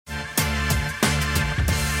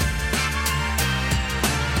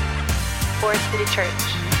Forest City Church.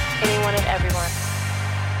 Anyone and everyone.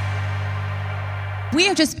 We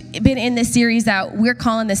have just been in this series that we're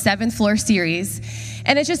calling the 7th Floor series.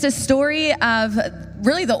 And it's just a story of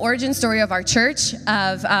really the origin story of our church,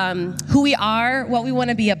 of who we are, what we want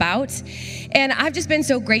to be about. And I've just been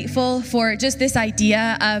so grateful for just this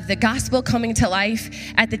idea of the gospel coming to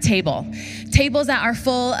life at the table. Tables that are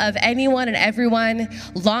full of anyone and everyone,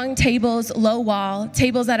 long tables, low wall,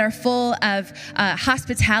 tables that are full of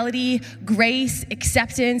hospitality, grace,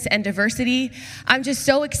 acceptance, and diversity. I'm just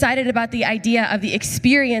so excited about the idea of the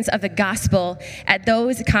experience of the gospel at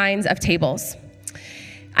those kinds of tables.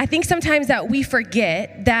 I think sometimes that we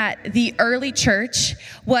forget that the early church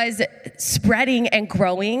was spreading and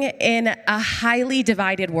growing in a highly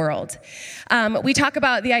divided world. We talk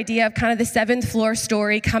about the idea of kind of the 7th floor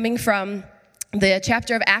story coming from the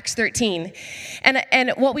chapter of Acts 13.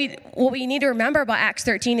 And what we need to remember about Acts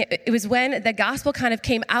 13, it was when the gospel kind of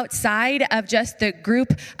came outside of just the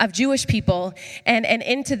group of Jewish people and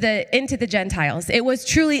into the Gentiles. It was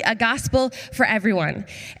truly a gospel for everyone.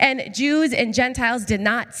 And Jews and Gentiles did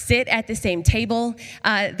not sit at the same table.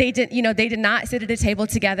 They did not sit at a table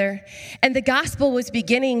together. And the gospel was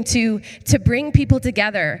beginning to bring people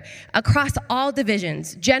together across all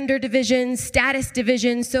divisions, gender divisions, status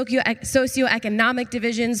divisions, socioeconomic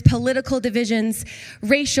divisions, political divisions,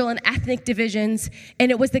 racial and ethnic divisions,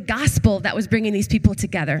 and it was the gospel that was bringing these people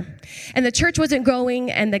together. And the church wasn't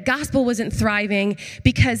growing and the gospel wasn't thriving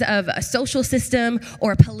because of a social system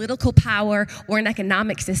or political power or an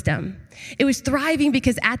economic system. It was thriving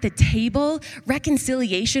because at the table,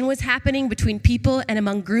 reconciliation was happening between people and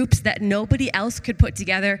among groups that nobody else could put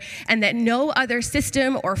together and that no other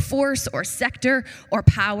system or force or sector or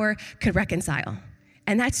power could reconcile.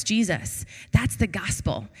 And that's Jesus. That's the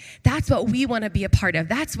gospel. That's what we want to be a part of.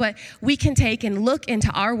 That's what we can take and look into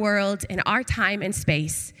our world and our time and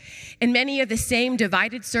space. In many of the same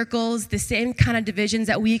divided circles, the same kind of divisions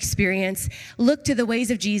that we experience, look to the ways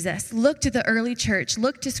of Jesus, look to the early church,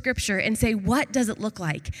 look to Scripture and say, what does it look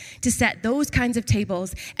like to set those kinds of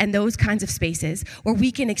tables and those kinds of spaces where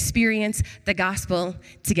we can experience the gospel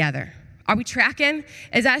together? Are we tracking?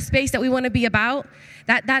 Is that a space that we want to be about?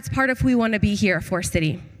 That's part of who we want to be here at Forest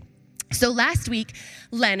City. So last week,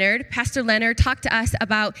 Pastor Leonard talked to us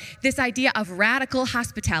about this idea of radical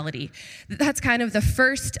hospitality. That's kind of the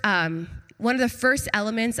first, one of the first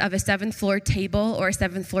elements of a 7th floor table or a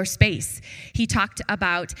 7th floor space. He talked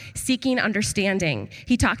about seeking understanding.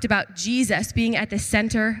 He talked about Jesus being at the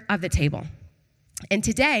center of the table. And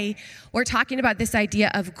today, we're talking about this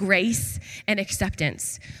idea of grace and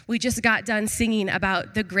acceptance. We just got done singing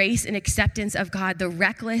about the grace and acceptance of God, the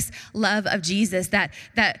reckless love of Jesus that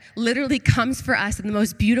literally comes for us in the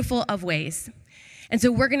most beautiful of ways. And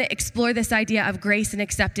so we're going to explore this idea of grace and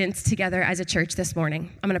acceptance together as a church this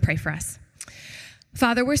morning. I'm going to pray for us.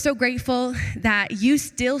 Father, we're so grateful that you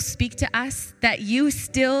still speak to us, that you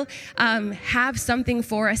still have something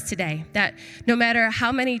for us today, that no matter how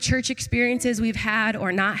many church experiences we've had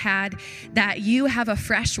or not had, that you have a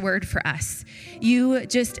fresh word for us. You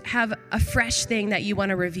just have a fresh thing that you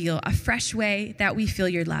want to reveal, a fresh way that we feel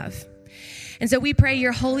your love. And so we pray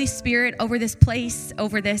your Holy Spirit over this place,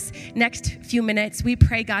 over this next few minutes. We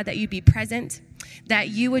pray, God, that you'd be present, that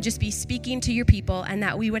you would just be speaking to your people, and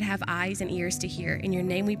that we would have eyes and ears to hear. In your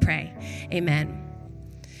name we pray. Amen.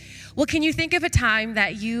 Well, can you think of a time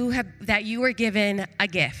that you were given a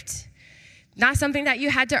gift? Not something that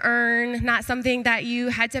you had to earn, not something that you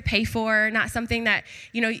had to pay for, not something that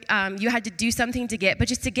you had to do something to get, but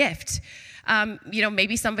just a gift.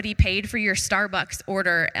 Maybe somebody paid for your Starbucks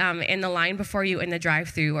order in the line before you in the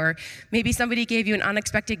drive-thru, or maybe somebody gave you an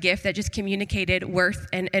unexpected gift that just communicated worth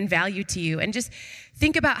and value to you. And just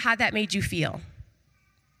think about how that made you feel.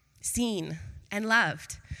 Seen and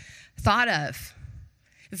loved, thought of,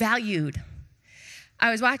 valued. I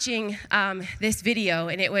was watching this video,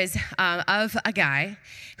 and it was of a guy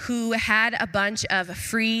who had a bunch of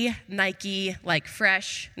free Nike,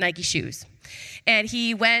 fresh Nike shoes. And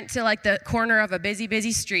he went to the corner of a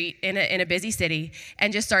busy street in a busy city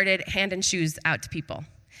and just started handing shoes out to people,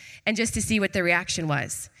 and just to see what the reaction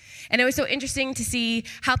was. And it was so interesting to see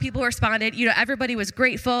how people responded. Everybody was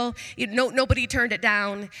grateful. Nobody turned it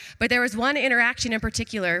down. But there was one interaction in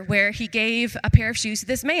particular where he gave a pair of shoes to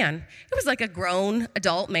this man. It was like a grown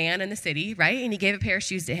adult man in the city, right? And he gave a pair of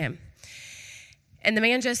shoes to him. And the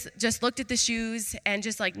man just looked at the shoes and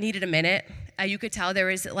just needed a minute. You could tell there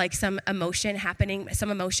was some emotion happening,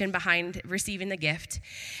 some emotion behind receiving the gift.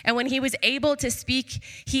 And when he was able to speak,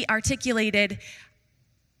 he articulated,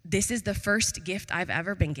 "This is the first gift I've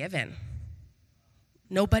ever been given.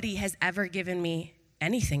 Nobody has ever given me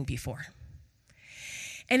anything before."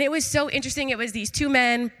 And it was so interesting. It was these two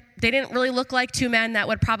men. They didn't really look like two men that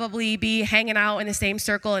would probably be hanging out in the same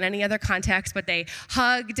circle in any other context, but they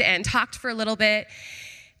hugged and talked for a little bit.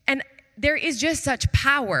 And there is just such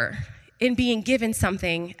power in being given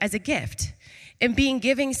something as a gift, in being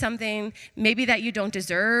given something maybe that you don't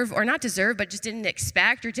deserve, or not deserve, but just didn't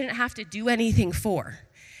expect or didn't have to do anything for.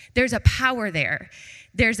 There's a power there.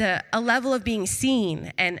 There's a level of being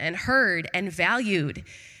seen and heard and valued.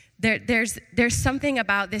 There's something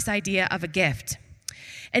about this idea of a gift.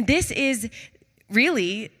 And this is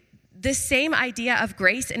really the same idea of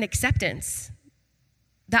grace and acceptance.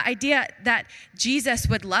 The idea that Jesus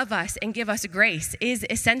would love us and give us grace is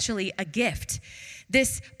essentially a gift.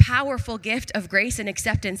 This powerful gift of grace and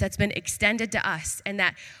acceptance that's been extended to us, and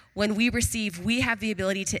that when we receive, we have the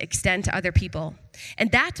ability to extend to other people. And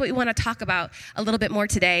that's what we want to talk about a little bit more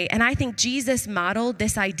today. And I think Jesus modeled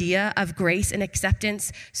this idea of grace and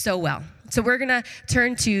acceptance so well. So we're going to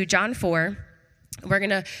turn to John 4. We're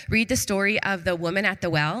going to read the story of the woman at the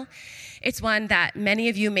well. It's one that many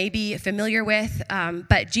of you may be familiar with,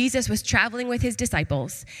 but Jesus was traveling with his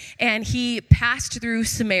disciples, and he passed through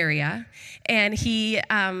Samaria, and he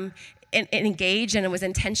engaged and was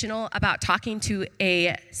intentional about talking to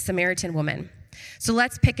a Samaritan woman. So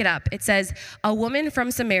let's pick it up. It says, "A woman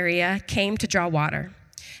from Samaria came to draw water,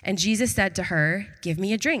 and Jesus said to her, 'Give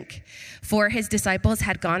me a drink,' for his disciples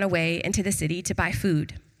had gone away into the city to buy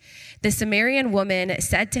food. The Samaritan woman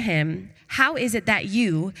said to him, 'How is it that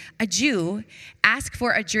you, a Jew, ask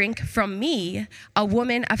for a drink from me, a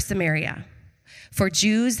woman of Samaria? For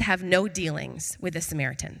Jews have no dealings with the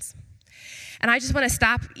Samaritans.'" And I just want to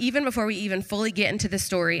stop even before we even fully get into the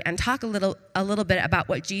story and talk a little bit about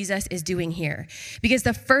what Jesus is doing here. Because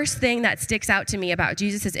the first thing that sticks out to me about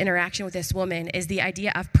Jesus' interaction with this woman is the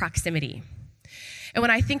idea of proximity. And when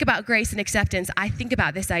I think about grace and acceptance, I think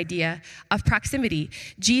about this idea of proximity.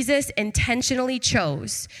 Jesus intentionally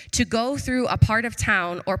chose to go through a part of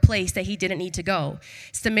town or place that he didn't need to go.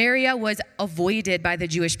 Samaria was avoided by the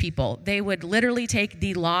Jewish people. They would literally take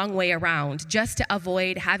the long way around just to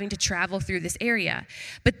avoid having to travel through this area.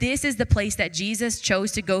 But this is the place that Jesus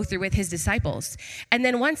chose to go through with his disciples. And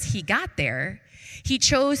then once he got there, he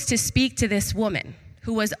chose to speak to this woman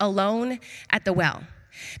who was alone at the well.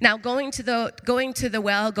 Now, going to the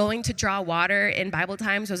well, going to draw water in Bible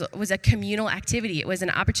times was a communal activity. It was an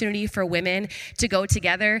opportunity for women to go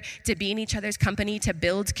together, to be in each other's company, to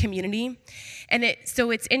build community. And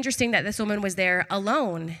so it's interesting that this woman was there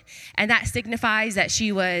alone, and that signifies that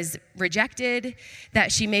she was rejected,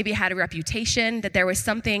 that she maybe had a reputation, that there was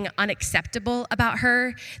something unacceptable about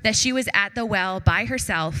her, that she was at the well by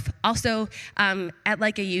herself, also at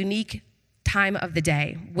like a unique time of the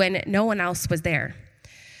day when no one else was there.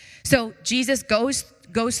 So Jesus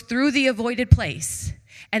goes through the avoided place,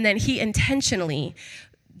 and then he intentionally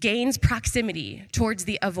gains proximity towards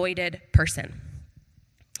the avoided person.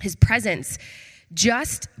 His presence,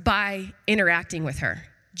 just by interacting with her,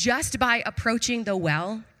 just by approaching the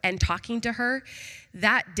well and talking to her,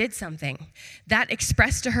 that did something. That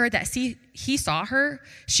expressed to her that he saw her.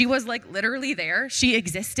 She was like literally there. She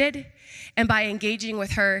existed. And by engaging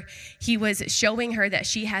with her, he was showing her that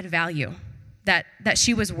she had value. That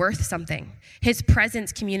she was worth something. His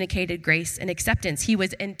presence communicated grace and acceptance. He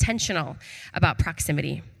was intentional about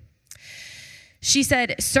proximity. She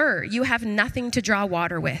said, "Sir, you have nothing to draw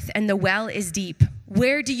water with, and the well is deep.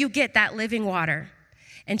 Where do you get that living water?"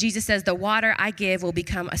 And Jesus says, "The water I give will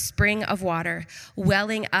become a spring of water,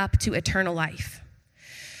 welling up to eternal life."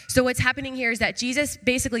 So what's happening here is that Jesus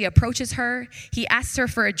basically approaches her, he asks her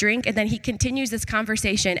for a drink, and then he continues this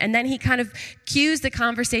conversation, and then he kind of cues the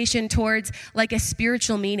conversation towards like a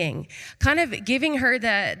spiritual meaning, kind of giving her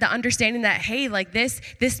the understanding that, hey, like this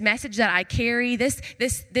message that I carry, this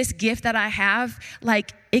gift that I have,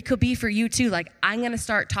 like it could be for you too. Like I'm going to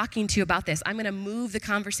start talking to you about this. I'm going to move the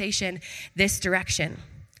conversation this direction.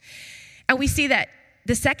 And we see that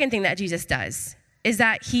the second thing that Jesus does is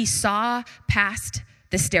that he saw past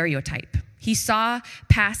the stereotype. He saw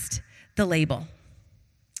past the label.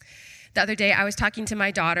 The other day, I was talking to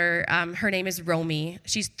my daughter. Her name is Romy.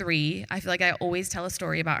 She's 3. I feel like I always tell a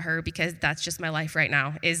story about her because that's just my life right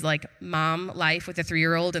now, is like mom life with a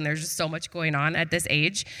 3-year-old, and there's just so much going on at this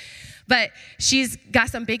age. But she's got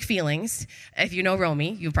some big feelings. If you know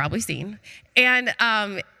Romy, you've probably seen. And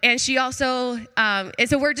she also, and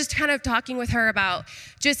so we're just kind of talking with her about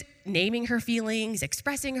just naming her feelings,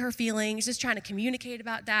 expressing her feelings, just trying to communicate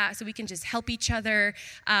about that so we can just help each other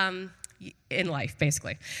in life,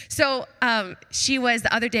 basically. So she was,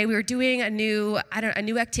 the other day, we were doing a new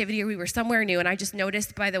activity, or we were somewhere new, and I just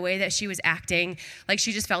noticed by the way that she was acting, like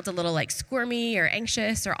she just felt a little like squirmy or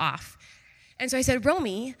anxious or off. And so I said,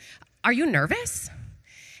 Romy, are you nervous?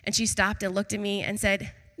 And she stopped and looked at me and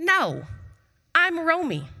said, no, I'm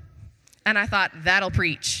Romy. And I thought, that'll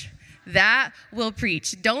preach. That will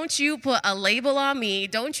preach. Don't you put a label on me.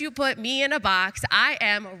 Don't you put me in a box. I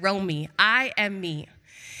am Romy. I am me.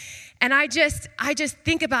 And I just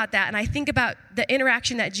think about that, and I think about the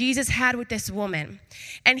interaction that Jesus had with this woman.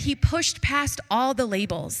 And he pushed past all the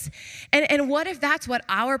labels. And what if that's what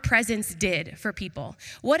our presence did for people?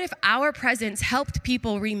 What if our presence helped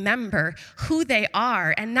people remember who they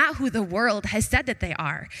are and not who the world has said that they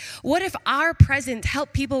are? What if our presence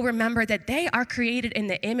helped people remember that they are created in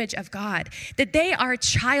the image of God, that they are a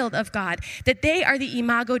child of God, that they are the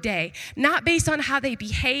imago Dei, not based on how they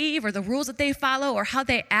behave or the rules that they follow or how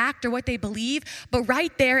they act or what they believe, but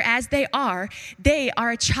right there as they are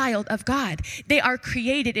a child of God. They are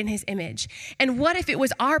created in his image. And what if it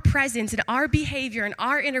was our presence and our behavior and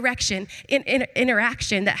our interaction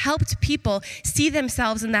that helped people see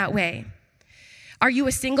themselves in that way? Are you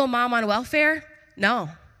a single mom on welfare? No,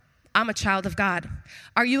 I'm a child of God.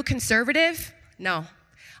 Are you a conservative? No,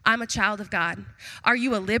 I'm a child of God. Are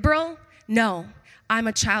you a liberal? No, I'm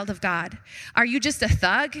a child of God. Are you just a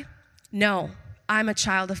thug? No, I'm a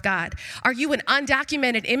child of God. Are you an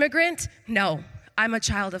undocumented immigrant? No, I'm a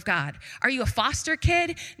child of God. Are you a foster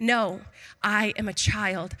kid? No, I am a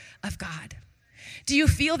child of God. Do you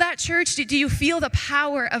feel that, church? Do you feel the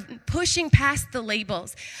power of pushing past the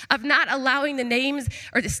labels, of not allowing the names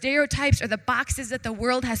or the stereotypes or the boxes that the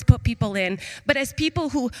world has put people in, but as people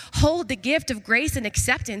who hold the gift of grace and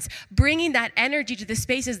acceptance, bringing that energy to the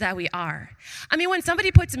spaces that we are? I mean, when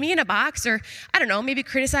somebody puts me in a box or, I don't know, maybe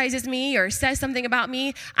criticizes me or says something about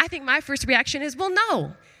me, I think my first reaction is, well,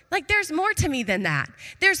 no. Like, there's more to me than that.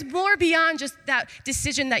 There's more beyond just that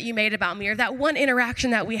decision that you made about me or that one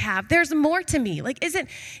interaction that we have. There's more to me. Like, isn't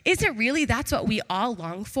really that's what we all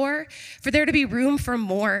long for? For there to be room for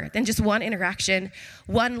more than just one interaction,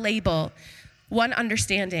 one label, one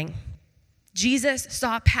understanding. Jesus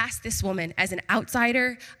saw past this woman as an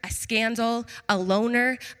outsider, a scandal, a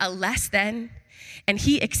loner, a less than, and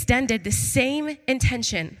he extended the same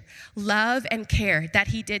intention, love and care that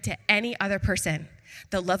he did to any other person.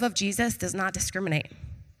 The love of Jesus does not discriminate.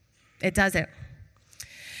 It doesn't.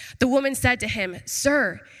 The woman said to him,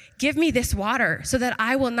 "Sir, give me this water so that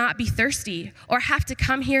I will not be thirsty or have to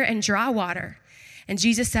come here and draw water." And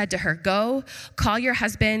Jesus said to her, "Go, call your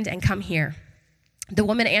husband and come here." The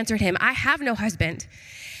woman answered him, "I have no husband."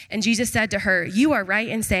 And Jesus said to her, "You are right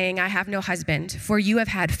in saying, 'I have no husband,' for you have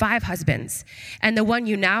had 5 husbands, and the one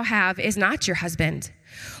you now have is not your husband.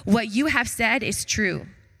 What you have said is true."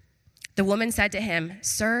 The woman said to him,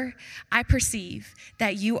 "Sir, I perceive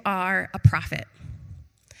that you are a prophet."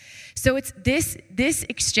 So it's this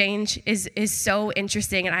exchange is so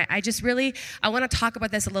interesting, and I want to talk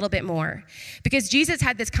about this a little bit more, because Jesus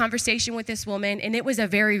had this conversation with this woman, and it was a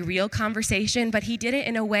very real conversation, but he did it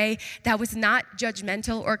in a way that was not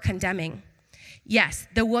judgmental or condemning. Yes,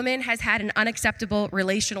 the woman has had an unacceptable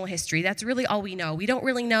relational history. That's really all we know. We don't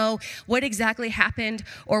really know what exactly happened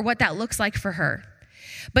or what that looks like for her.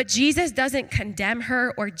 But Jesus doesn't condemn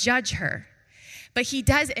her or judge her, but he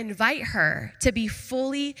does invite her to be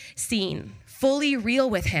fully seen, fully real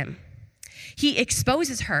with him. He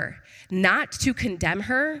exposes her not to condemn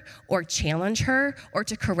her or challenge her or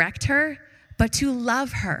to correct her, but to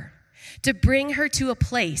love her, to bring her to a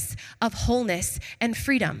place of wholeness and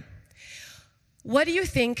freedom. What do you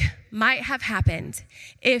think might have happened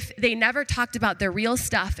if they never talked about the real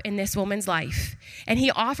stuff in this woman's life, and he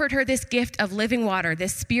offered her this gift of living water,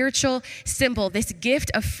 this spiritual symbol, this gift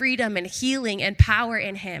of freedom and healing and power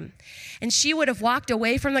in him? And she would have walked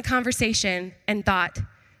away from the conversation and thought,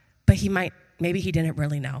 but maybe he didn't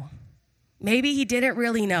really know. Maybe he didn't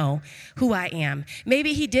really know who I am.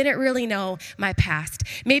 Maybe he didn't really know my past.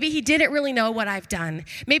 Maybe he didn't really know what I've done.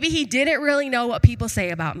 Maybe he didn't really know what people say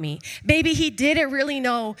about me. Maybe he didn't really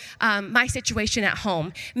know my situation at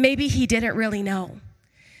home. Maybe he didn't really know.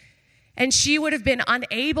 And she would have been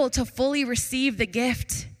unable to fully receive the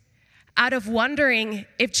gift out of wondering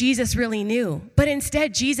if Jesus really knew. But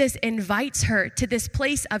instead, Jesus invites her to this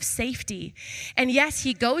place of safety. And yes,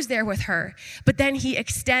 he goes there with her, but then he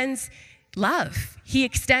extends love. He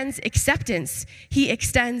extends acceptance. He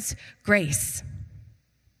extends grace.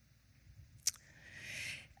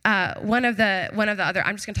 One of the other,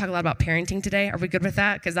 I'm just going to talk a lot about parenting today. Are we good with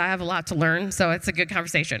that? Because I have a lot to learn, so it's a good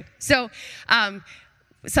conversation. So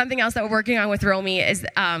something else that we're working on with Romy is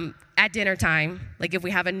at dinner time, like if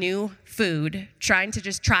we have a new food, trying to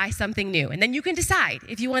just try something new. And then you can decide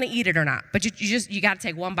if you want to eat it or not. But you got to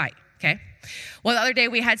take one bite, okay? Well, the other day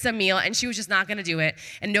we had some meal, and she was just not going to do it,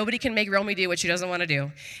 and nobody can make Romy do what she doesn't want to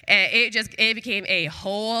do. And it became a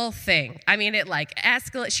whole thing. I mean, it like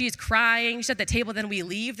escalated. She's crying. She's at the table, then we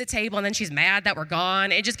leave the table, and then she's mad that we're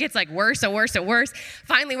gone. It just gets like worse and worse and worse.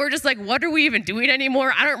 Finally, we're just like, what are we even doing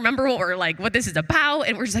anymore? I don't remember what this is about,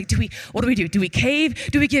 and we're just like, what do we do? Do we cave?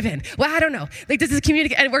 Do we give in? Well, I don't know. Like, this is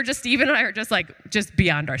communication, and we're just, Steven and I are just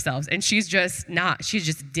beyond ourselves, and she's just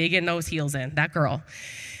digging those heels in, that girl.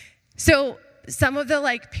 So some of the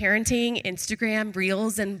like parenting Instagram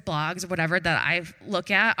reels and blogs or whatever that I look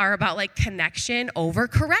at are about like connection over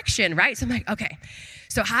correction, right? So I'm like, okay,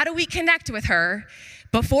 so how do we connect with her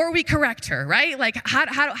before we correct her, right? Like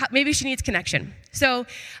how maybe she needs connection. So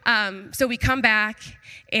we come back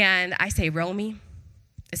and I say, Romy,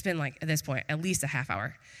 it's been like at this point, at least a half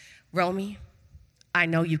hour. Romy, I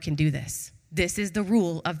know you can do this. This is the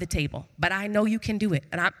rule of the table, but I know you can do it.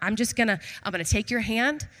 And I'm gonna take your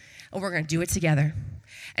hand and we're going to do it together.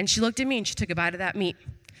 And she looked at me and she took a bite of that meat.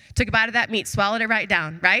 Swallowed it right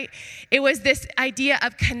down, right? It was this idea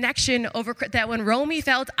of connection over that when Romy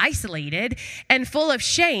felt isolated and full of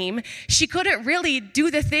shame, she couldn't really do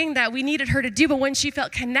the thing that we needed her to do. But when she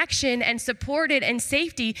felt connection and supported and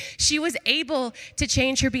safety, she was able to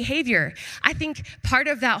change her behavior. I think part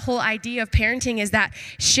of that whole idea of parenting is that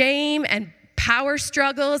shame and power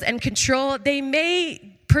struggles and control, they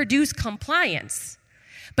may produce compliance,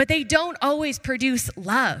 but they don't always produce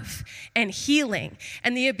love and healing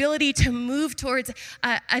and the ability to move towards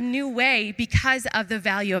a new way because of the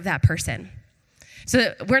value of that person.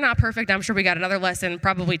 So we're not perfect. I'm sure we got another lesson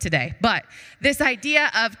probably today. But this idea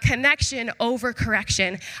of connection over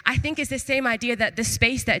correction, I think is the same idea that the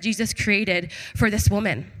space that Jesus created for this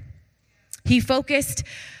woman. He focused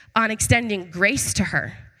on extending grace to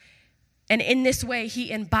her. And in this way, he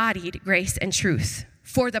embodied grace and truth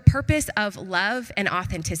for the purpose of love and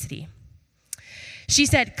authenticity. She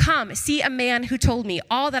said, come, see a man who told me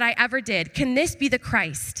all that I ever did. Can this be the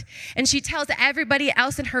Christ? And she tells everybody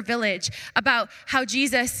else in her village about how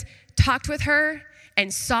Jesus talked with her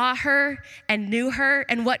and saw her and knew her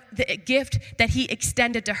and what the gift that he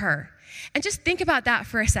extended to her. And just think about that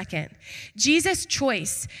for a second. Jesus'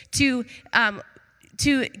 choice to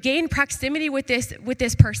gain proximity with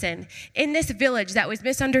this person in this village that was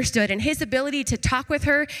misunderstood, and his ability to talk with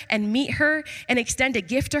her and meet her and extend a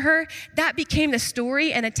gift to her, that became the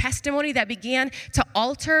story and a testimony that began to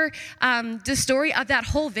alter the story of that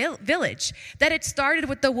whole village. That it started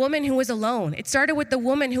with the woman who was alone. It started with the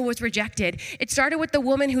woman who was rejected. It started with the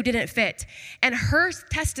woman who didn't fit. And her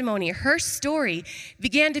testimony, her story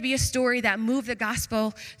began to be a story that moved the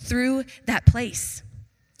gospel through that place.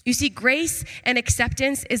 You see, grace and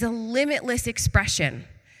acceptance is a limitless expression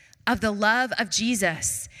of the love of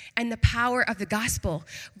Jesus and the power of the gospel.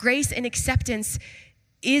 Grace and acceptance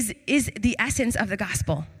is the essence of the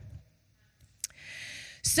gospel.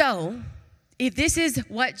 So, if this is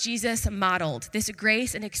what Jesus modeled, this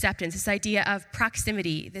grace and acceptance, this idea of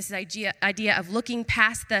proximity, this idea of looking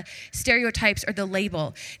past the stereotypes or the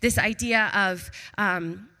label, this idea of,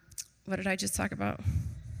 what did I just talk about?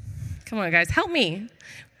 Come on, guys, help me.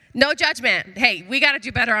 No judgment. Hey, we got to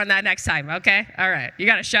do better on that next time, okay? All right, you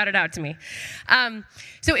got to shout it out to me.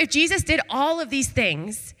 So if Jesus did all of these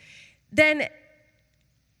things, then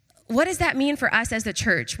what does that mean for us as the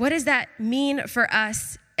church? What does that mean for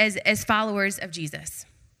us as followers of Jesus?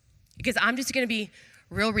 Because I'm just going to be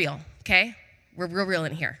real, okay? We're real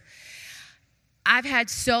in here. I've had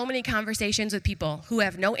so many conversations with people who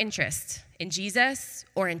have no interest in Jesus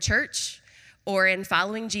or in church or in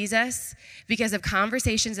following Jesus because of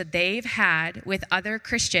conversations that they've had with other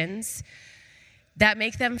Christians that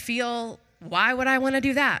make them feel, why would I want to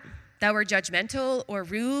do that? That we're judgmental or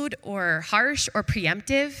rude or harsh or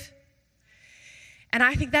preemptive. And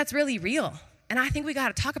I think that's really real. And I think we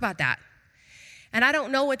got to talk about that. And I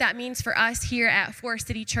don't know what that means for us here at Forest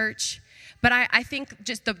City Church, but I think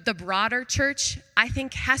just the broader church, I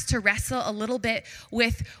think, has to wrestle a little bit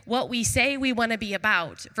with what we say we want to be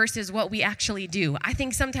about versus what we actually do. I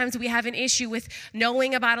think sometimes we have an issue with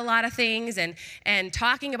knowing about a lot of things and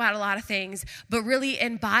talking about a lot of things, but really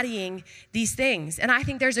embodying these things. And I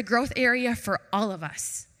think there's a growth area for all of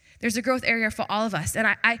us. There's a growth area for all of us. And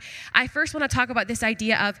I first want to talk about this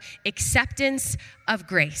idea of acceptance of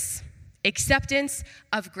grace. Acceptance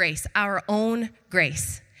of grace, our own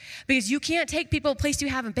grace. Because you can't take people a place you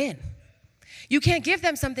haven't been. You can't give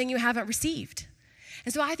them something you haven't received.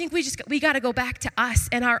 And so I think we got to go back to us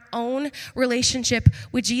and our own relationship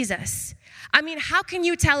with Jesus. I mean, how can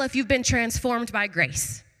you tell if you've been transformed by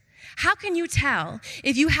grace? How can you tell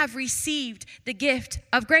if you have received the gift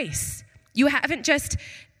of grace? You haven't just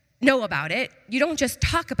know about it. You don't just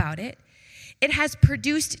talk about it. It has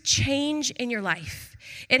produced change in your life.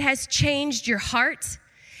 It has changed your heart.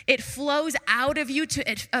 It flows out of you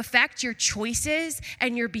to affect your choices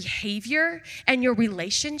and your behavior and your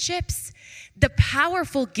relationships. The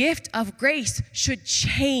powerful gift of grace should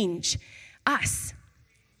change us.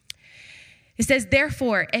 It says,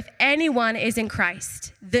 therefore, if anyone is in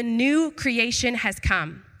Christ, the new creation has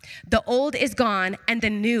come. The old is gone and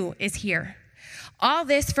the new is here. All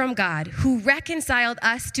this from God, who reconciled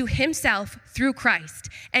us to himself through Christ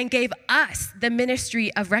and gave us the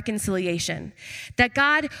ministry of reconciliation. That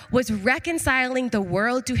God was reconciling the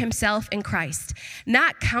world to himself in Christ,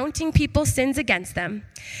 not counting people's sins against them.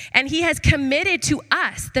 And he has committed to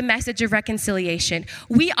us the message of reconciliation.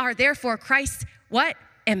 We are therefore Christ's, what?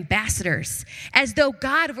 Ambassadors, as though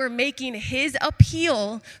God were making his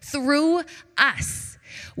appeal through us.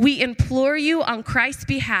 We implore you on Christ's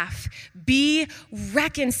behalf, be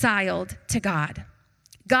reconciled to God.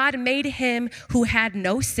 God made him who had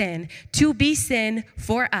no sin to be sin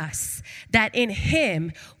for us, that in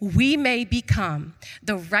him we may become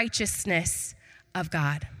the righteousness of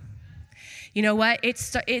God. You know what? It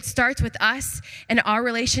starts with us and our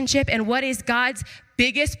relationship. And what is God's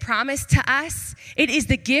biggest promise to us? It is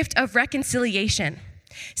the gift of reconciliation.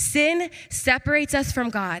 Sin separates us from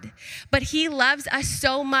God, but he loves us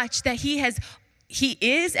so much that he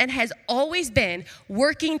is and has always been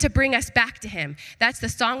working to bring us back to him. That's the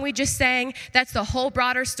song we just sang. That's the whole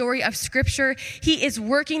broader story of Scripture. He is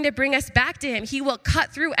working to bring us back to him. He will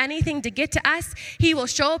cut through anything to get to us. He will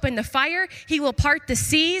show up in the fire. He will part the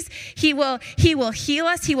seas. He will heal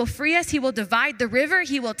us. He will free us. He will divide the river.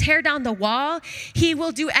 He will tear down the wall. He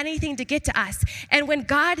will do anything to get to us. And when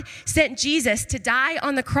God sent Jesus to die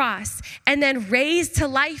on the cross and then raised to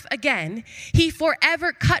life again, he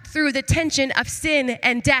forever cut through the tension of sin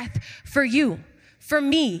and death for you, for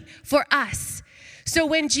me, for us. So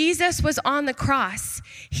when Jesus was on the cross,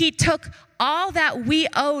 he took all that we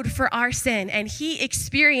owed for our sin and he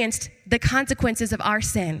experienced the consequences of our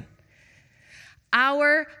sin.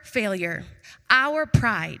 Our failure, our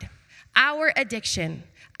pride, our addiction,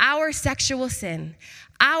 our sexual sin,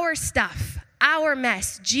 our stuff, our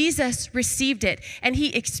mess. Jesus received it and he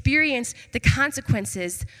experienced the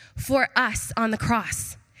consequences for us on the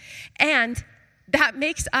cross. And that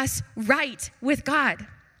makes us right with God.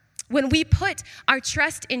 When we put our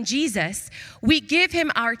trust in Jesus, we give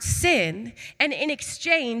him our sin, and in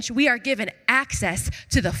exchange, we are given access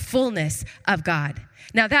to the fullness of God.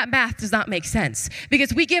 Now that math does not make sense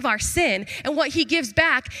because we give our sin and what he gives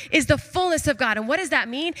back is the fullness of God. And what does that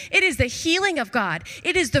mean? It is the healing of God.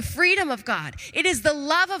 It is the freedom of God. It is the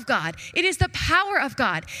love of God. It is the power of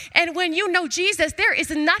God. And when you know Jesus, there is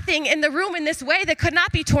nothing in the room in this way that could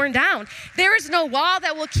not be torn down. There is no wall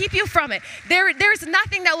that will keep you from it. There's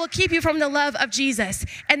nothing that will keep you from the love of Jesus.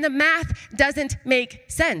 And the math doesn't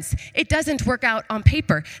make sense. It doesn't work out on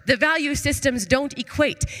paper. The value systems don't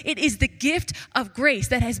equate. It is the gift of grace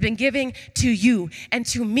that has been given to you and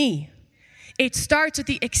to me. It starts with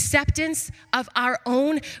the acceptance of our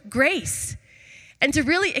own grace. And to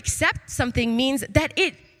really accept something means that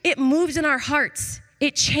it moves in our hearts.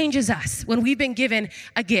 It changes us when we've been given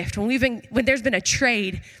a gift, when there's been a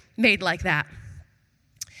trade made like that.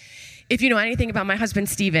 If you know anything about my husband,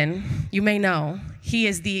 Steven, you may know he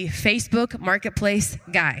is the Facebook marketplace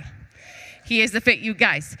guy. He is you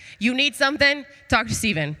guys, you need something, talk to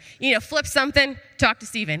Steven. You know, flip something, talk to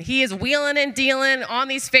Steven. He is wheeling and dealing on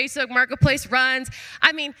these Facebook marketplace runs.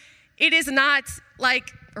 I mean, it is not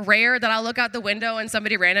like rare that I'll look out the window and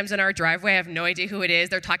somebody random's in our driveway. I have no idea who it is.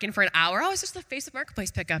 They're talking for an hour. Oh, it's just a Facebook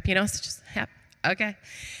marketplace pickup, you know? It's just, yeah, okay.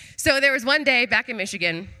 So there was one day back in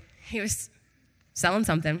Michigan, he was selling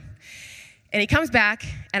something. And he comes back,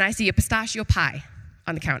 and I see a pistachio pie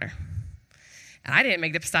on the counter. And I didn't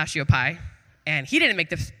make the pistachio pie, and he didn't make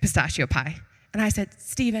the pistachio pie. And I said,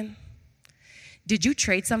 Steven, did you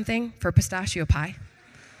trade something for pistachio pie?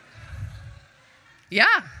 Yeah.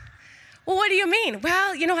 Well, what do you mean?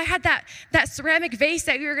 Well, you know, I had that ceramic vase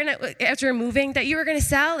that after we were moving, that you were gonna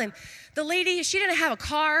sell, and the lady, she didn't have a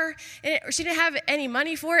car, or she didn't have any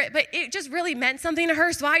money for it, but it just really meant something to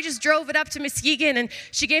her, so I just drove it up to Muskegon, and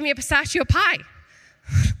she gave me a pistachio pie.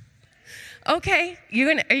 Okay, are you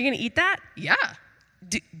gonna eat that? Yeah.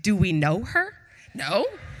 Do we know her? No.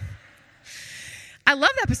 I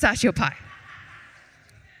love that pistachio pie.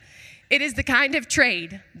 It is the kind of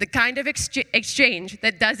trade, the kind of exchange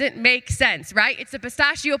that doesn't make sense, right? It's a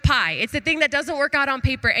pistachio pie. It's the thing that doesn't work out on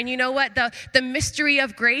paper. And you know what? The mystery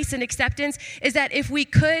of grace and acceptance is that if we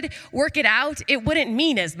could work it out, it wouldn't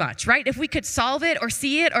mean as much, right? If we could solve it or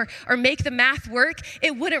see it or make the math work,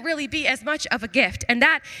 it wouldn't really be as much of a gift. And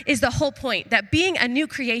that is the whole point, that being a new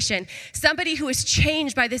creation, somebody who is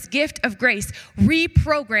changed by this gift of grace,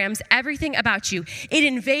 reprograms everything about you. It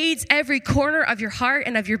invades every corner of your heart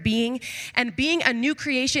and of your being. And being a new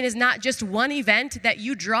creation is not just one event that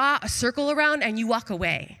you draw a circle around and you walk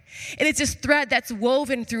away. And it's this thread that's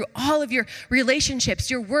woven through all of your relationships,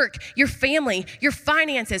 your work, your family, your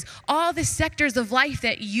finances, all the sectors of life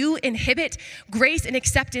that you inhibit. Grace and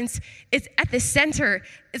acceptance is at the center.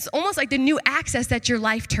 It's almost like the new access that your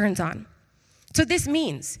life turns on. So this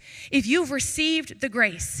means if you've received the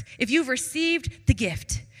grace, if you've received the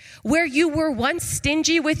gift, where you were once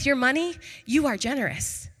stingy with your money, you are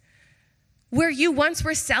generous. Where you once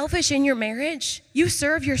were selfish in your marriage, you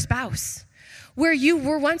serve your spouse. Where you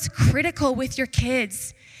were once critical with your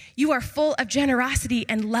kids, you are full of generosity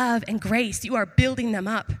and love and grace. You are building them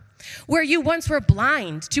up. Where you once were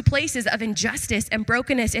blind to places of injustice and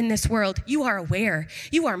brokenness in this world, you are aware.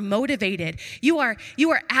 You are motivated. You are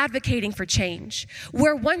advocating for change.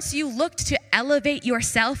 Where once you looked to elevate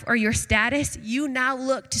yourself or your status, you now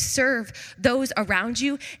look to serve those around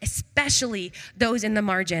you, especially those in the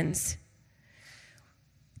margins.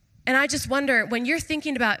 And I just wonder, when you're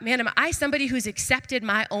thinking about, man, am I somebody who's accepted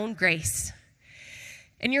my own grace?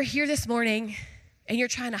 And you're here this morning, and you're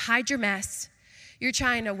trying to hide your mess. You're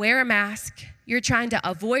trying to wear a mask. You're trying to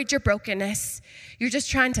avoid your brokenness. You're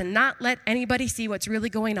just trying to not let anybody see what's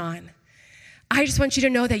really going on. I just want you to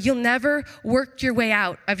know that you'll never work your way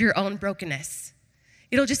out of your own brokenness.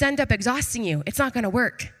 It'll just end up exhausting you. It's not going to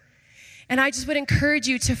work. And I just would encourage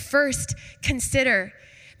you to first consider,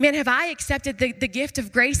 man, have I accepted the gift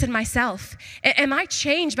of grace in myself? Am I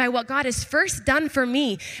changed by what God has first done for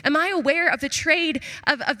me? Am I aware of the trade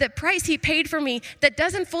of the price he paid for me that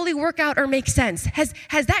doesn't fully work out or make sense? Has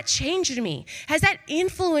that changed me? Has that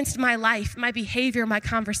influenced my life, my behavior, my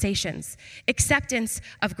conversations? Acceptance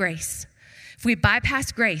of grace. If we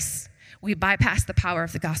bypass grace, we bypass the power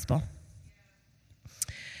of the gospel.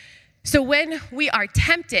 So when we are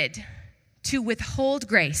tempted to withhold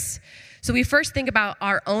grace, so we first think about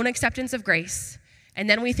our own acceptance of grace, and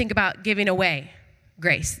then we think about giving away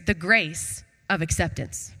grace, the grace of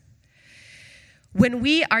acceptance. When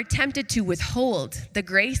we are tempted to withhold the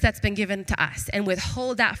grace that's been given to us and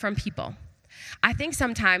withhold that from people, I think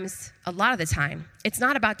sometimes, a lot of the time, it's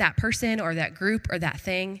not about that person or that group or that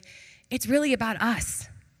thing. It's really about us.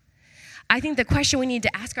 I think the question we need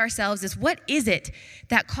to ask ourselves is, what is it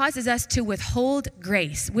that causes us to withhold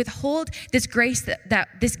grace, withhold this grace, that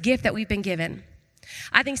this gift that we've been given?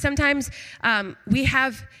 I think sometimes we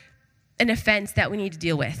have an offense that we need to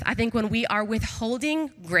deal with. I think when we are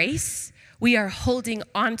withholding grace, we are holding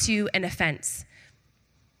onto an offense.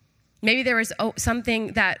 Maybe there was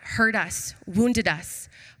something that hurt us, wounded us,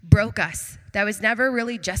 broke us, that was never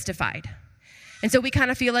really justified. And so we kind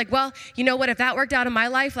of feel like, well, you know what, if that worked out in my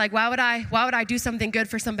life, like why would I do something good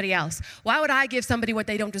for somebody else? Why would I give somebody what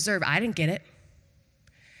they don't deserve? I didn't get it.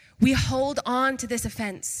 We hold on to this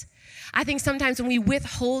offense. I think sometimes when we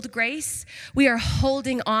withhold grace, we are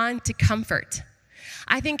holding on to comfort.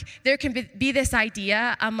 I think there can be this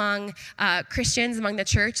idea among Christians, among the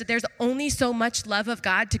church, that there's only so much love of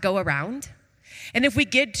God to go around. And if we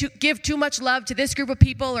give too much love to this group of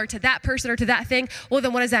people or to that person or to that thing, well,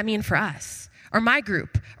 then what does that mean for us? Or my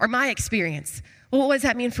group, or my experience? Well, what does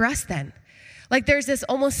that mean for us then? Like there's this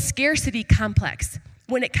almost scarcity complex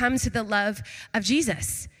when it comes to the love of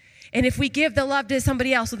Jesus. And if we give the love to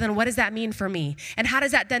somebody else, well, then what does that mean for me? And how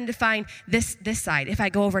does that then define this side if I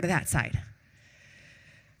go over to that side?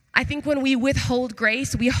 I think when we withhold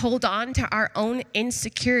grace, we hold on to our own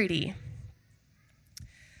insecurity.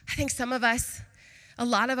 I think a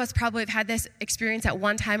lot of us probably have had this experience at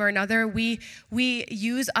one time or another. We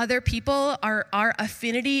use other people, our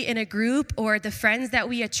affinity in a group, or the friends that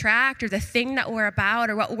we attract, or the thing that we're about,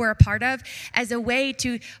 or what we're a part of, as a way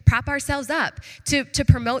to prop ourselves up, to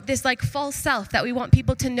promote this like false self that we want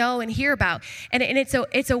people to know and hear about. And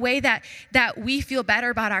it's a way that we feel better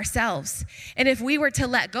about ourselves. And if we were to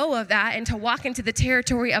let go of that and to walk into the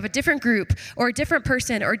territory of a different group, or a different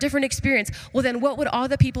person, or a different experience, well, then what would all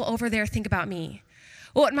the people over there think about me?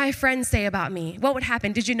 What would my friends say about me? What would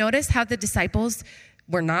happen? Did you notice how the disciples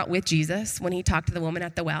were not with Jesus when he talked to the woman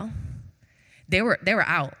at the well? They were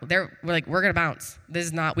out. They were like, we're going to bounce.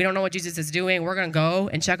 We don't know what Jesus is doing. We're going to go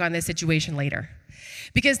and check on this situation later.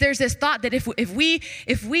 Because there's this thought that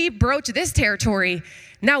if we broach this territory,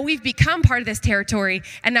 now we've become part of this territory,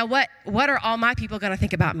 and now what are all my people going to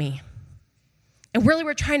think about me? And really,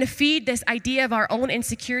 we're trying to feed this idea of our own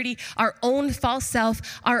insecurity, our own false self,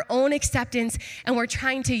 our own acceptance, and we're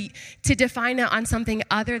trying to define it on something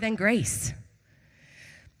other than grace.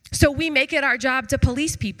 So we make it our job to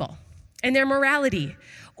police people and their morality,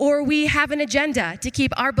 or we have an agenda to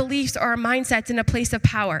keep our beliefs or our mindsets in a place of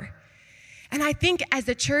power. And I think as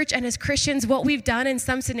a church and as Christians, what we've done in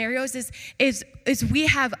some scenarios is we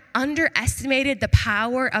have underestimated the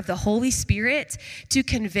power of the Holy Spirit to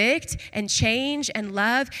convict and change and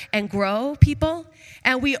love and grow people.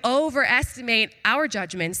 And we overestimate our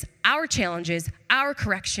judgments, our challenges, our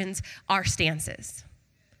corrections, our stances.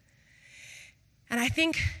 And I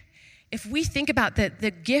think if we think about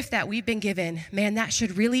the gift that we've been given, man, that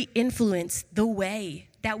should really influence the way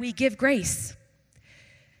that we give grace.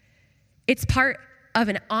 It's part of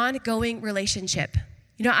an ongoing relationship.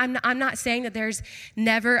 You know, I'm not saying that there's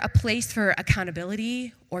never a place for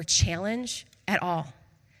accountability or challenge at all.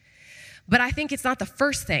 But I think it's not the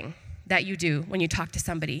first thing that you do when you talk to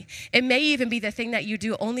somebody. It may even be the thing that you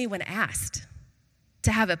do only when asked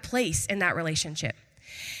to have a place in that relationship.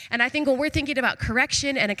 And I think when we're thinking about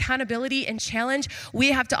correction and accountability and challenge,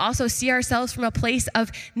 we have to also see ourselves from a place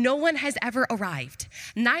of no one has ever arrived.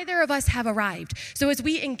 Neither of us have arrived. So as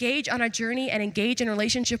we engage on a journey and engage in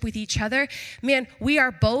relationship with each other, man, we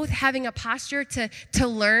are both having a posture to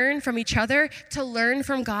learn from each other, to learn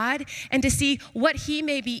from God, and to see what He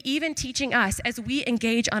may be even teaching us as we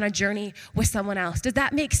engage on a journey with someone else. Does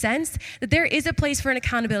that make sense? That there is a place for an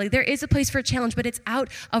accountability, there is a place for a challenge, but it's out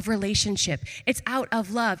of relationship. It's out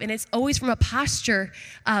of love. And it's always from a posture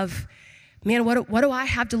of, man, what do I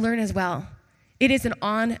have to learn as well? It is an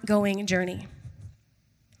ongoing journey.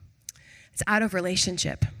 It's out of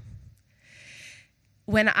relationship.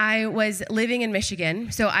 When I was living in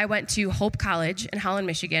Michigan, so I went to Hope College in Holland,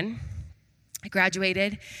 Michigan. I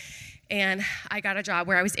graduated, and I got a job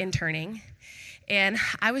where I was interning. And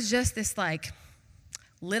I was just this,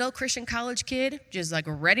 little Christian college kid, just,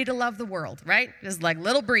 ready to love the world, right? Just like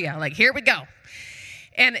little Breah, here we go.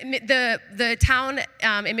 And the town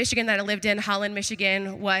in Michigan that I lived in, Holland,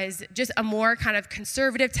 Michigan, was just a more kind of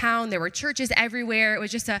conservative town. There were churches everywhere. It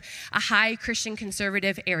was just a high Christian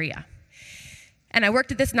conservative area. And I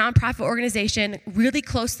worked at this nonprofit organization really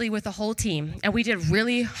closely with the whole team. And we did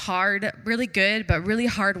really hard, really good, but really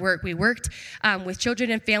hard work. We worked with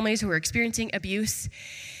children and families who were experiencing abuse.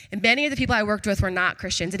 And many of the people I worked with were not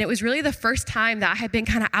Christians. And it was really the first time that I had been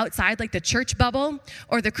kind of outside the church bubble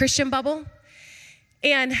or the Christian bubble.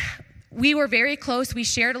 And we were very close. We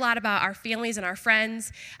shared a lot about our families and our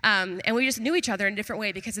friends, and we just knew each other in a different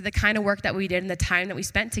way because of the kind of work that we did and the time that we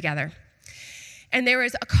spent together. And there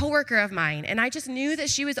was a coworker of mine, and I just knew that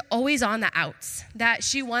she was always on the outs, that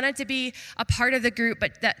she wanted to be a part of the group,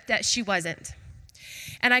 but that she wasn't.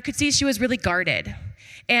 And I could see she was really guarded.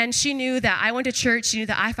 And she knew that I went to church. She knew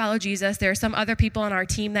that I followed Jesus. There are some other people on our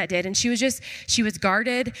team that did. And she was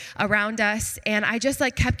guarded around us. And I just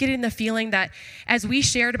kept getting the feeling that as we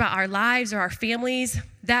shared about our lives or our families,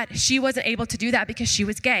 that she wasn't able to do that because she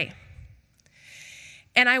was gay.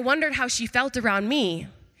 And I wondered how she felt around me.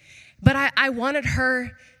 But I wanted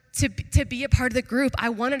her to be a part of the group. I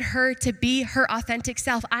wanted her to be her authentic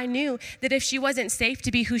self. I knew that if she wasn't safe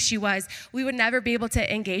to be who she was, we would never be able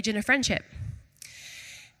to engage in a friendship.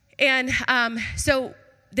 And so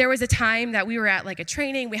there was a time that we were at a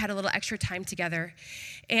training. We had a little extra time together.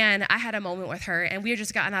 And I had a moment with her. And we had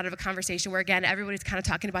just gotten out of a conversation where, again, everybody's kind of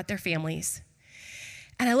talking about their families.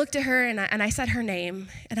 And I looked at her and I said her name.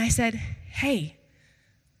 And I said, hey,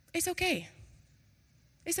 it's okay.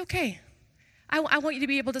 It's okay. I want you to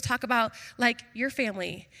be able to talk about your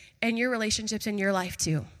family and your relationships in your life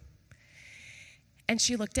too. And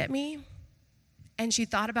she looked at me and she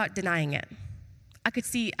thought about denying it. I could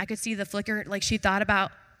see the flicker, she thought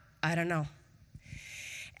about, I don't know.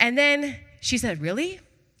 And then she said, really?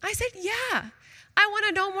 I said, yeah. I want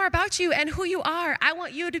to know more about you and who you are. I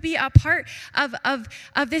want you to be a part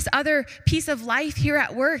of this other piece of life here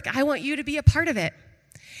at work. I want you to be a part of it.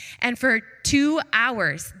 And for 2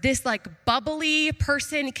 hours, this bubbly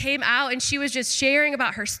person came out and she was just sharing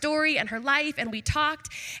about her story and her life, and we talked.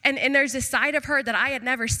 And there's a side of her that I had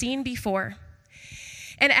never seen before.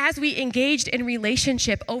 And as we engaged in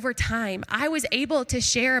relationship over time, I was able to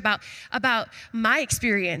share about my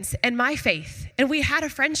experience and my faith. And we had a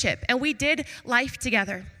friendship and we did life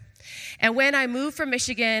together. And when I moved from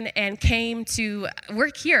Michigan and came to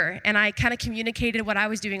work here, and I kind of communicated what I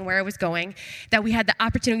was doing, where I was going, that we had the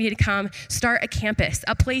opportunity to come start a campus,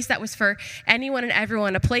 a place that was for anyone and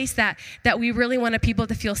everyone, a place that we really wanted people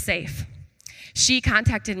to feel safe. She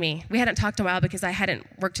contacted me. We hadn't talked in a while because I hadn't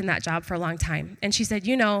worked in that job for a long time. And she said,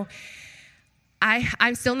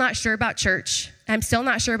 I'm still not sure about church. I'm still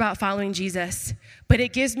not sure about following Jesus, but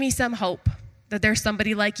it gives me some hope that there's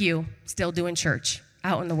somebody like you still doing church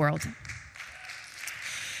out in the world.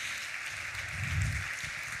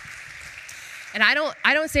 And I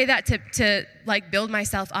don't say that to like build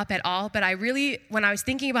myself up at all, but I really, when I was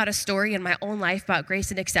thinking about a story in my own life about grace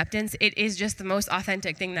and acceptance, it is just the most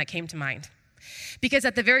authentic thing that came to mind. Because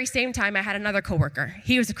at the very same time, I had another coworker.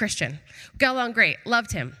 He was a Christian. Got along great,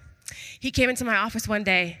 loved him. He came into my office one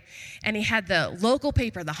day, and he had the local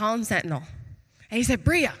paper, the Holland Sentinel. And he said,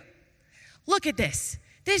 Breah, look at this.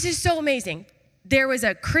 This is so amazing. There was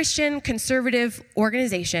a Christian conservative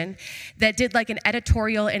organization that did like an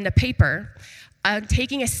editorial in the paper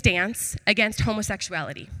taking a stance against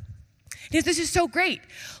homosexuality. He says, this is so great.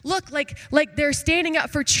 Look, like they're standing up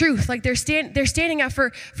for truth. Like they're standing up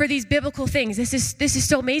for these biblical things. This is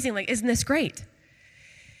so amazing. Like, isn't this great?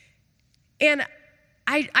 And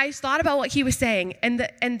I thought about what he was saying and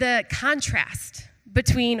the contrast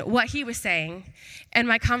between what he was saying and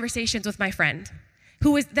my conversations with my friend,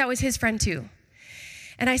 that was his friend too.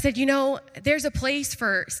 And I said, there's a place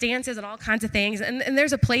for stances and all kinds of things, and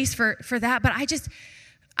there's a place for that, but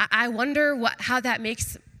I wonder how that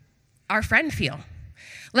makes our friend feel.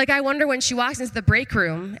 Like, I wonder when she walks into the break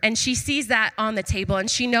room and she sees that on the table and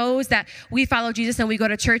she knows that we follow Jesus and we go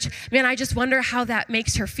to church, man, I just wonder how that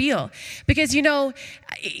makes her feel. Because,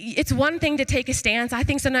 it's one thing to take a stance. I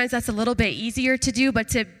think sometimes that's a little bit easier to do, but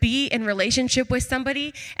to be in relationship with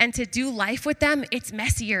somebody and to do life with them, it's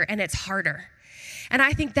messier and it's harder. And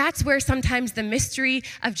I think that's where sometimes the mystery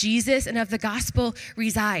of Jesus and of the gospel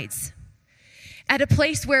resides. At a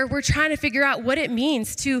place where we're trying to figure out what it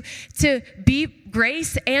means to be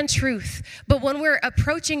grace and truth. But when we're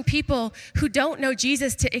approaching people who don't know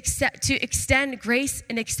Jesus, to extend grace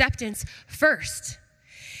and acceptance first.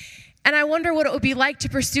 And I wonder what it would be like to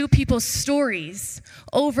pursue people's stories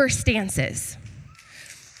over stances.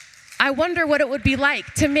 I wonder what it would be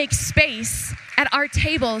like to make space at our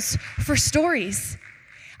tables for stories.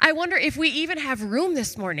 I wonder if we even have room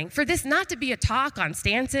this morning for this not to be a talk on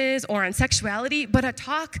stances or on sexuality, but a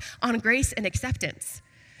talk on grace and acceptance.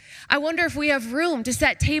 I wonder if we have room to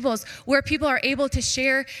set tables where people are able to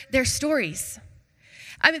share their stories.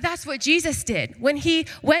 I mean, that's what Jesus did. When he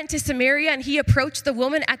went to Samaria and he approached the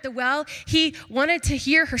woman at the well, he wanted to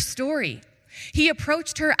hear her story. He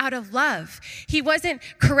approached her out of love. He wasn't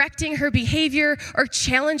correcting her behavior or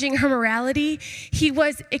challenging her morality. He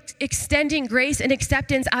was extending grace and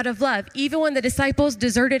acceptance out of love, even when the disciples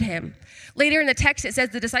deserted him. Later in the text, it says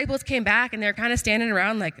the disciples came back and they're kind of standing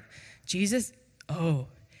around like, Jesus,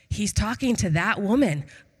 he's talking to that woman.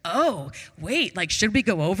 Oh, wait, should we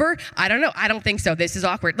go over? I don't know. I don't think so. This is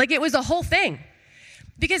awkward. It was a whole thing.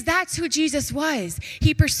 Because that's who Jesus was.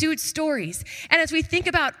 He pursued stories. And as we think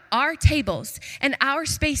about our tables and our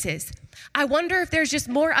spaces, I wonder if there's just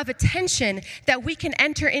more of a tension that we can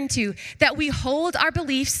enter into, that we hold our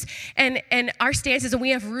beliefs and our stances, and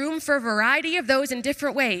we have room for a variety of those in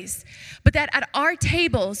different ways. But that at our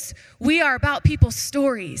tables, we are about people's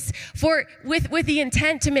stories, with the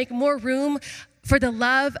intent to make more room for the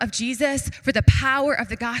love of Jesus, for the power of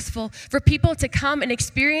the gospel, for people to come and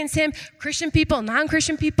experience him, Christian people,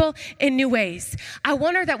 non-Christian people, in new ways. I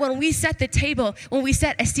wonder that when we set the table, when we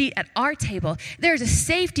set a seat at our table, there's a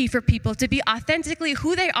safety for people to be authentically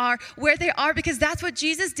who they are, where they are, because that's what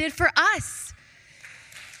Jesus did for us.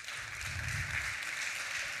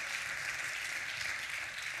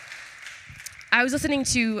 I was listening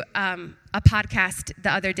to a podcast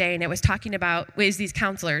the other day, and it was talking about these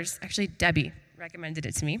counselors, actually Debbie recommended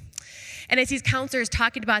it to me, and it's these counselors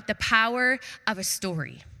talking about the power of a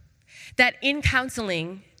story. That in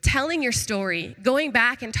counseling, telling your story, going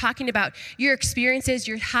back and talking about your experiences,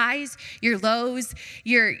 your highs, your lows,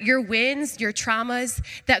 your wins, your traumas,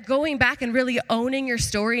 that going back and really owning your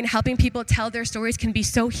story and helping people tell their stories can be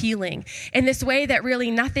so healing in this way that really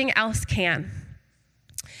nothing else can.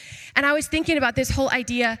 And I was thinking about this whole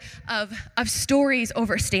idea of stories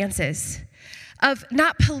over stances, of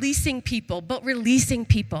not policing people, but releasing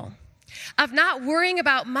people, of not worrying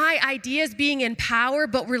about my ideas being in power,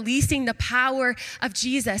 but releasing the power of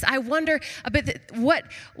Jesus. I wonder a bit what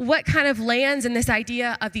kind of lands in this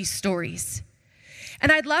idea of these stories.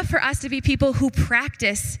 And I'd love for us to be people who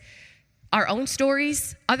practice our own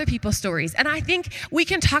stories, other people's stories. And I think we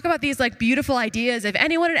can talk about these like beautiful ideas of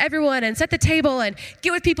anyone and everyone and set the table and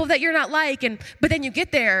get with people that you're not like. But then you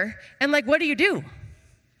get there and like, what do?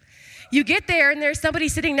 You get there and there's somebody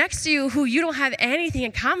sitting next to you who you don't have anything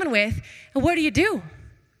in common with. And what do?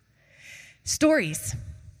 Stories.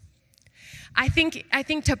 I think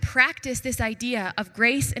to practice this idea of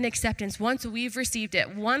grace and acceptance, once we've received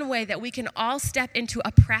it, one way that we can all step into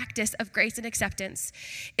a practice of grace and acceptance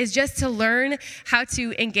is just to learn how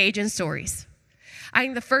to engage in stories. I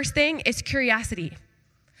think the first thing is curiosity.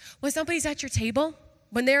 When somebody's at your table,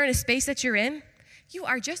 when they're in a space that you're in, you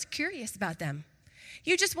are just curious about them.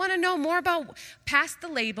 You just want to know more about past the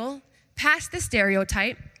label, past the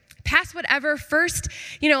stereotype, past whatever first,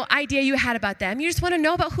 idea you had about them. You just want to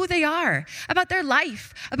know about who they are, about their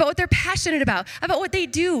life, about what they're passionate about what they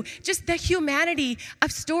do, just the humanity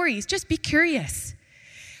of stories. Just be curious.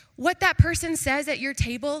 What that person says at your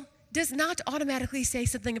table does not automatically say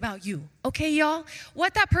something about you. Okay, y'all?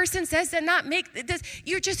 What that person says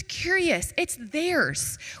you're just curious. It's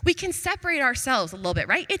theirs. We can separate ourselves a little bit,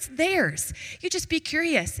 right? It's theirs. You just be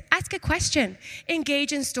curious. Ask a question.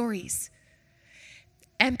 Engage in stories.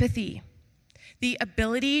 Empathy, the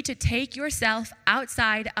ability to take yourself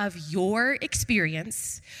outside of your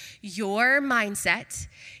experience, your mindset,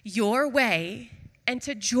 your way, and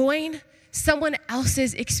to join someone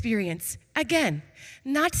else's experience. Again,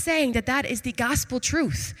 not saying that is the gospel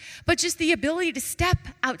truth, but just the ability to step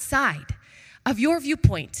outside of your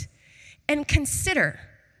viewpoint and consider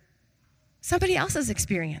somebody else's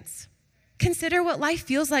experience. Consider what life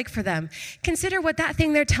feels like for them. Consider what that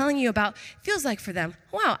thing they're telling you about feels like for them.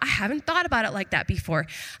 Wow, I haven't thought about it like that before.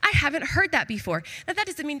 I haven't heard that before. Now, that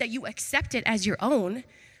doesn't mean that you accept it as your own.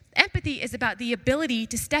 Empathy is about the ability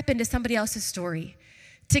to step into somebody else's story,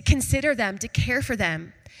 to consider them, to care for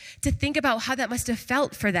them, to think about how that must have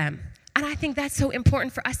felt for them. And I think that's so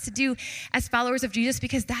important for us to do as followers of Jesus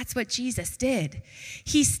because that's what Jesus did.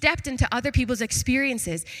 He stepped into other people's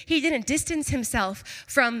experiences. He didn't distance himself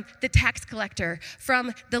from the tax collector,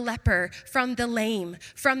 from the leper, from the lame,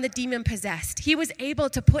 from the demon-possessed. He was able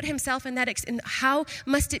to put himself in that, and how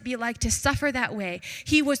must it be like to suffer that way?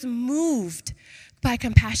 He was moved by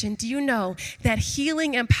compassion. Do you know that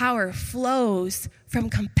healing and power flows from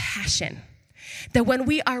compassion? That when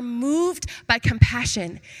we are moved by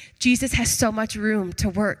compassion, Jesus has so much room to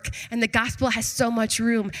work, and the gospel has so much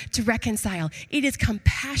room to reconcile. It is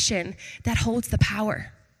compassion that holds the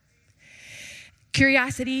power.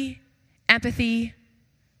 Curiosity, empathy,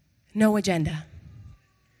 no agenda.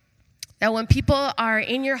 That when people are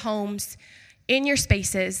in your homes, in your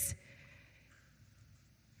spaces,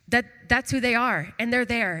 that's who they are, and they're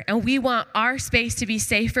there. And we want our space to be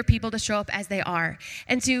safe for people to show up as they are,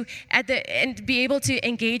 and be able to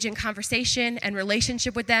engage in conversation and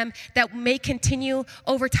relationship with them that may continue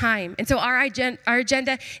over time. And so our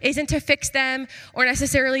agenda isn't to fix them or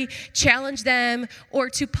necessarily challenge them or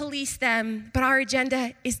to police them, but our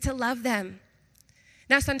agenda is to love them.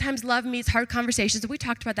 Now, sometimes love meets hard conversations. We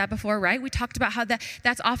talked about that before, right? We talked about how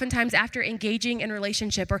that's oftentimes after engaging in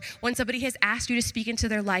relationship or when somebody has asked you to speak into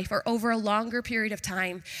their life or over a longer period of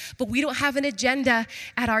time. But we don't have an agenda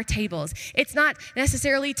at our tables. It's not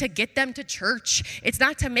necessarily to get them to church. It's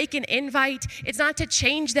not to make an invite. It's not to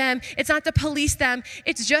change them. It's not to police them.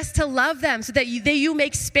 It's just to love them so that you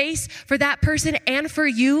make space for that person and for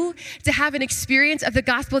you to have an experience of the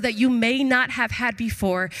gospel that you may not have had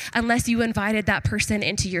before unless you invited that person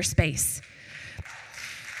into your space.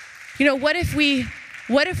 What if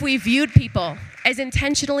we viewed people as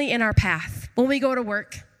intentionally in our path when we go to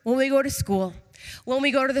work, when we go to school, when we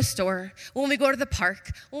go to the store, when we go to the park,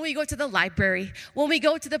 when we go to the library, when we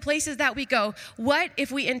go to the places that we go? What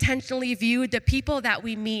if we intentionally viewed the people that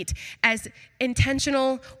we meet as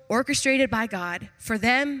intentional, orchestrated by God for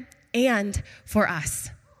them and for us?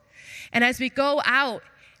 And as we go out,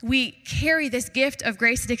 we carry this gift of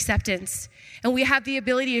grace and acceptance, and we have the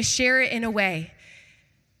ability to share it in a way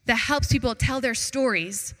that helps people tell their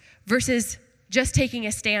stories versus just taking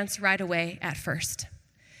a stance right away at first.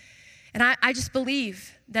 And I just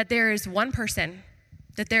believe that there is one person,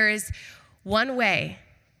 that there is one way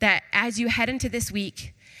that as you head into this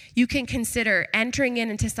week, you can consider entering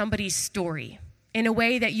into somebody's story in a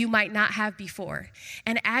way that you might not have before.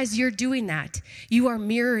 And as you're doing that, you are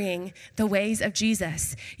mirroring the ways of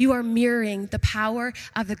Jesus. You are mirroring the power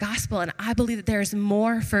of the gospel. And I believe that there's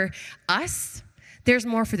more for us. There's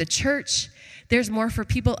more for the church. There's more for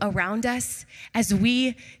people around us as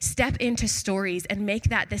we step into stories and make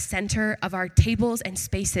that the center of our tables and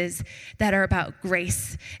spaces that are about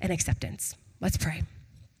grace and acceptance. Let's pray.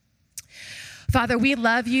 Father, we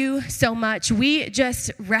love you so much. We just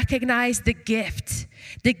recognize the gift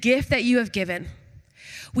that you have given.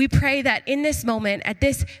 We pray that in this moment, at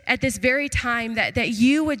this very time, that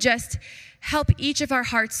you would just help each of our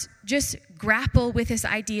hearts just grapple with this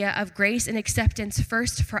idea of grace and acceptance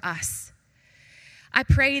first for us. I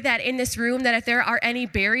pray that in this room, that if there are any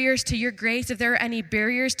barriers to your grace, if there are any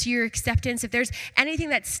barriers to your acceptance, if there's anything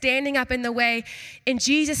that's standing up in the way, in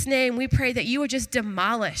Jesus' name, we pray that you would just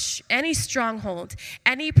demolish any stronghold,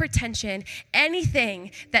 any pretension,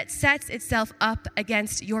 anything that sets itself up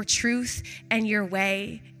against your truth and your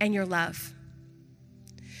way and your love.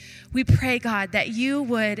 We pray, God, that you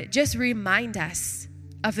would just remind us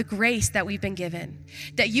of the grace that we've been given,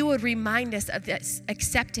 that you would remind us of this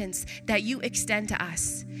acceptance that you extend to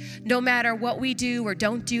us. No matter what we do or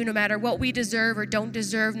don't do, no matter what we deserve or don't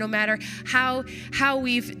deserve, no matter how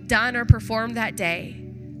we've done or performed that day,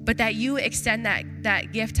 but that you extend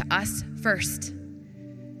that gift to us first.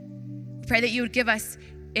 Pray that you would give us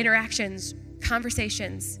interactions,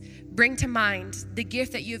 conversations, bring to mind the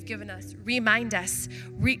gift that you have given us, remind us,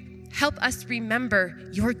 help us remember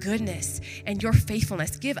your goodness and your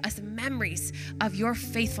faithfulness. Give us memories of your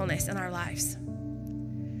faithfulness in our lives.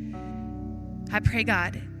 I pray,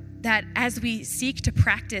 God, that as we seek to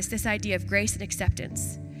practice this idea of grace and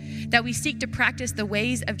acceptance, that we seek to practice the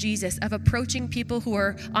ways of Jesus, of approaching people who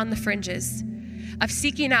are on the fringes, of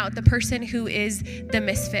seeking out the person who is the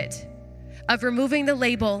misfit, of removing the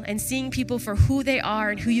label and seeing people for who they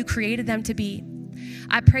are and who you created them to be.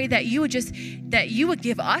 I pray that you would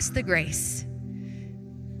give us the grace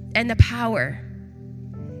and the power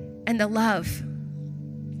and the love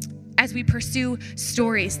as we pursue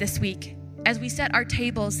stories this week, as we set our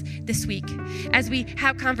tables this week, as we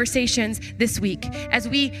have conversations this week, as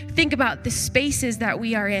we think about the spaces that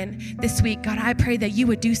we are in this week. God, I pray that you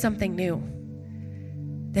would do something new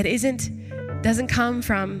that doesn't come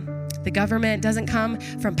from the government, doesn't come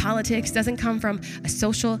from politics, doesn't come from a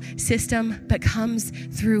social system, but comes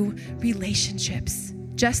through relationships,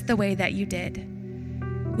 just the way that you did.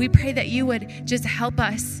 We pray that you would just help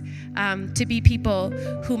us to be people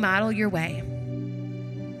who model your way.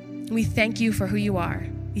 We thank you for who you are.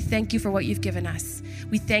 We thank you for what you've given us.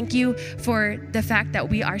 We thank you for the fact that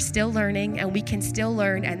we are still learning and we can still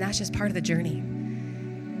learn, and that's just part of the journey.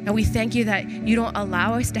 And we thank you that you don't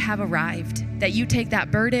allow us to have arrived, that you take that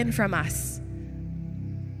burden from us.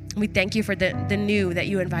 We thank you for the new that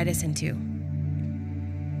you invite us into.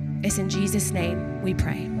 It's in Jesus' name we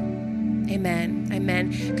pray. Amen.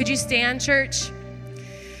 Amen. Could you stand, church?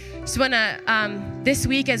 Just want to, this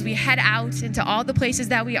week as we head out into all the places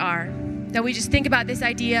that we are, that we just think about this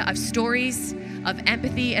idea of stories, of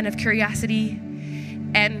empathy, and of curiosity.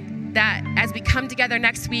 And that as we come together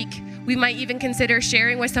next week, we might even consider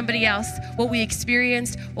sharing with somebody else what we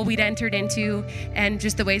experienced, what we'd entered into, and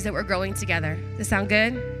just the ways that we're growing together. Does that sound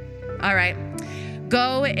good? All right.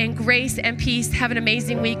 Go in grace and peace. Have an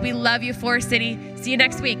amazing week. We love you, Forest City. See you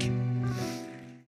next week.